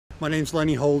My name's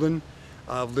Lenny Holden.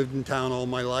 I've lived in town all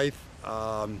my life.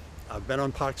 I've been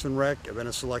on Parks and Rec. I've been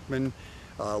a selectman.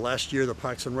 Last year, the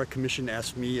Parks and Rec Commission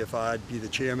asked me if I'd be the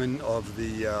chairman of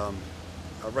the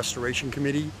Restoration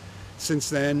Committee.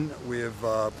 Since then, we've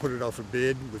put it out for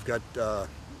bid.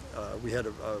 We had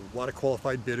a lot of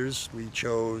qualified bidders. We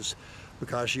chose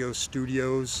Boccaccio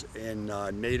Studios in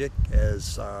Natick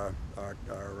as our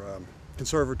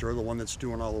conservator, the one that's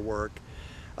doing all the work.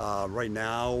 Right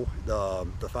now,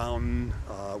 the fountain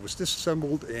was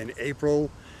disassembled in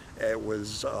April. It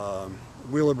was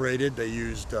wheelabrated. They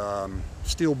used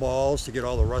steel balls to get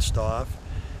all the rust off.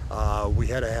 We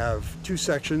had to have two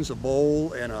sections, a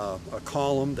bowl and a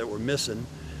column that were missing.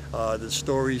 The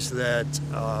stories that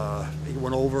it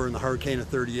went over in the hurricane of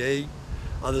 '38.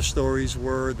 Other stories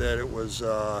were that it was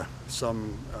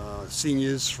some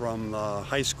seniors from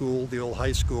high school, the old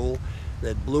high school,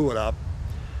 that blew it up.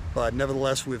 But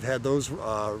nevertheless, we've had those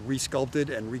resculpted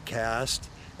and recast.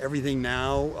 Everything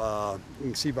now, you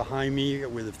can see behind me,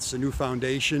 it's a new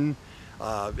foundation.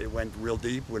 It went real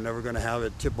deep. We're never going to have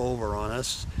it tip over on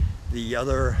us. The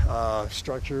other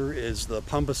structure is the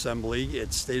pump assembly.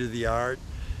 It's state-of-the-art.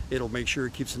 It'll make sure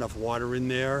it keeps enough water in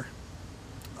there.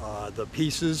 The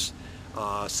pieces,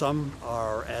 some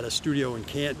are at a studio in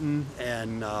Canton,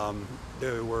 and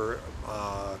there were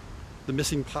the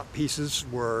missing pieces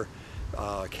were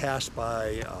cast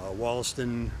by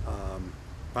Wollaston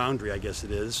Foundry, I guess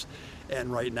it is,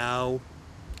 and right now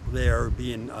they're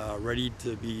being ready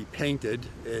to be painted.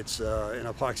 It's an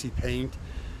epoxy paint.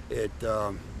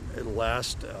 It'll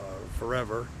last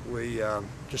forever. We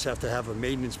just have to have a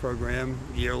maintenance program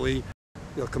yearly.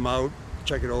 They'll come out,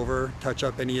 check it over, touch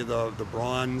up any of the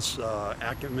bronze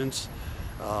accoutrements,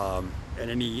 and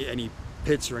any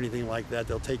pits or anything like that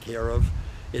they'll take care of.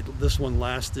 This one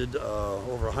lasted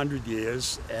over 100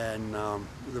 years, and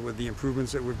with the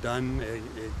improvements that we've done,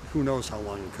 who knows how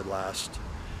long it could last.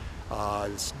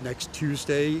 It's next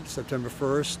Tuesday, September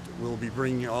 1st, we'll be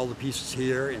bringing all the pieces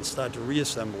here and start to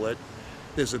reassemble it.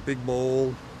 There's a big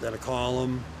bowl, then a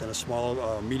column, then a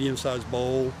small, medium-sized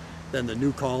bowl, then the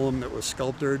new column that was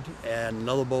sculpted, and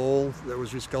another bowl that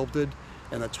was resculpted,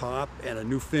 and the top, and a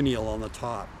new finial on the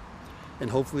top. And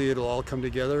hopefully it'll all come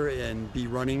together and be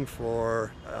running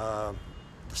for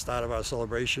the start of our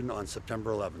celebration on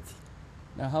September 11th.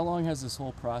 Now, how long has this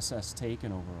whole process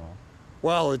taken overall?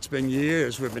 Well, it's been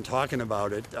years. We've been talking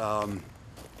about it.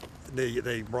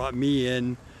 They brought me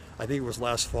in, I think it was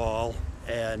last fall,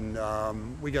 and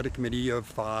we got a committee of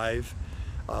 5.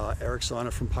 Eric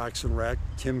Sonner from Parks and Rec,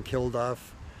 Tim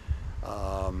Kilduff,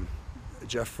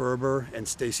 Jeff Ferber, and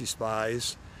Stacy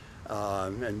Spies.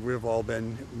 And we've all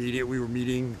been meeting. We were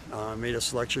meeting, made a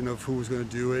selection of who was going to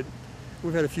do it.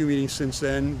 We've had a few meetings since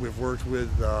then. We've worked with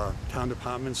town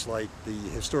departments like the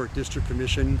Historic District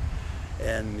Commission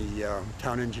and the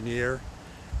town engineer.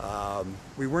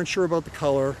 We weren't sure about the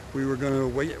color. We were going to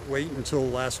wait until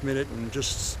the last minute and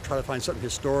just try to find something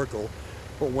historical.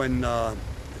 But when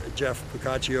Jeff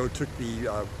Boccaccio took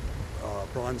the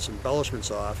bronze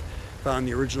embellishments off, found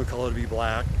the original color to be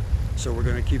black. So we're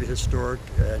going to keep it historic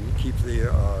and keep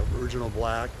the original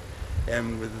black,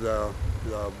 and with the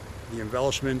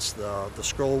embellishments, the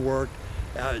scroll work,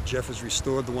 Jeff has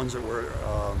restored the ones that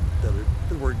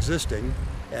were existing,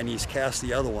 and he's cast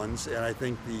the other ones. And I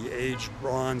think the aged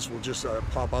bronze will just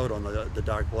pop out on the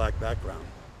dark black background.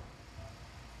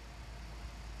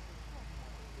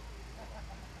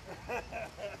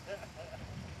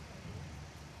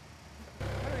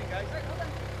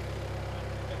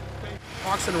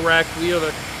 Parks and Rec, we are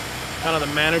the kind of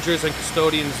the managers and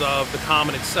custodians of the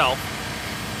common itself.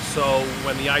 So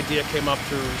when the idea came up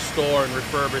to restore and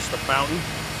refurbish the fountain,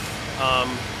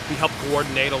 we helped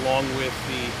coordinate along with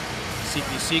the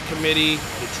CPC committee,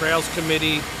 the Trails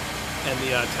committee, and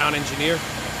the town engineer.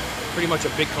 Pretty much a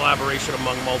big collaboration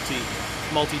among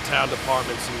multi-town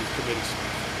departments and committees.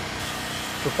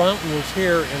 The fountain was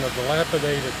here in a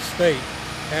dilapidated state,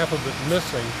 half of it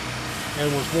missing, and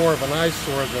was more of an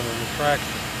eyesore than an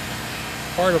attraction.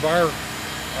 Part of our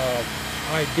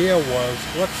idea was,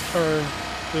 let's turn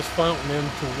this fountain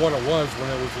into what it was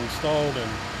when it was installed in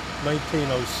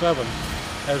 1907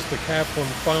 as the Claflin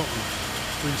Fountain,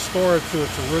 restore it to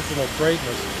its original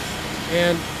greatness.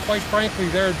 And quite frankly,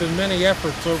 there had been many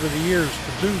efforts over the years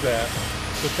to do that,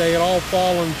 but they had all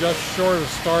fallen just short of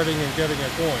starting and getting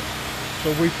it going.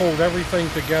 So we pulled everything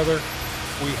together.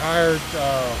 We hired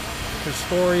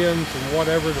historians and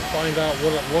whatever to find out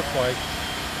what it looked like.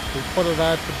 We put it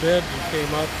out to bid and came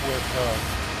up with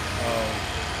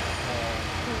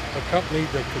a company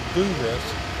that could do this.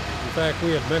 In fact,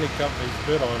 we had many companies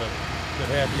bid on it that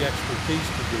had the expertise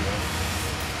to do it.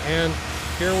 And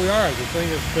here we are. The thing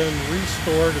has been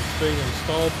restored. It's being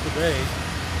installed today,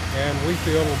 and we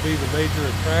feel will be the major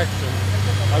attraction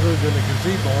other than the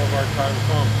gazebo of our town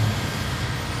common.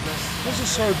 This has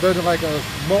sort of been like a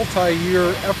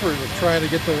multi-year effort of trying to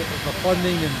get the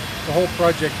funding and the whole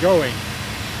project going.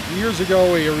 Years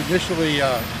ago, we initially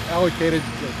allocated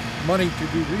money to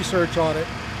do research on it,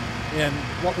 and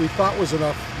what we thought was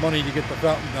enough money to get the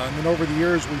fountain done. And over the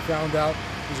years, we found out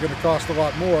it was going to cost a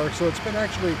lot more. So it's been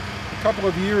actually a couple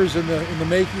of years in the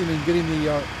making and getting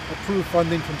the approved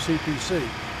funding from CPC.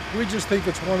 We just think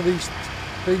it's one of these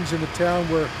things in the town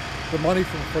where the money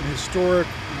from historic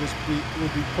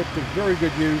would be put to very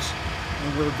good use,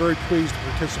 and we're very pleased to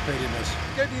participate in this.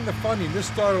 Getting the funding, this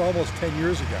started almost 10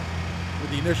 years ago with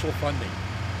the initial funding,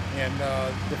 and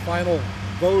the final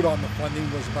vote on the funding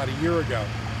was about a year ago,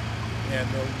 and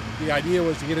the idea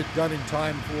was to get it done in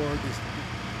time for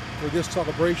this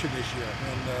celebration this year,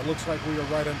 and it looks like we are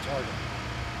right on target.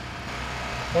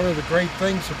 One of the great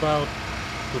things about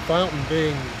the fountain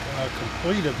being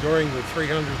completed during the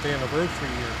 300th anniversary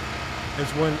year is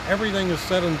when everything is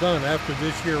said and done after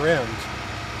this year ends,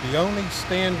 the only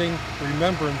standing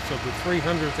remembrance of the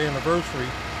 300th anniversary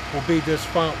will be this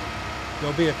fountain.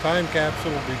 There'll be a time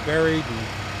capsule, it'll be buried,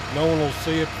 and no one will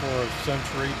see it for a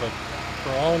century, but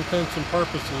for all intents and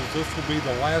purposes, this will be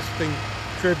the lasting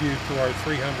tribute to our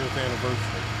 300th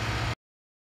anniversary.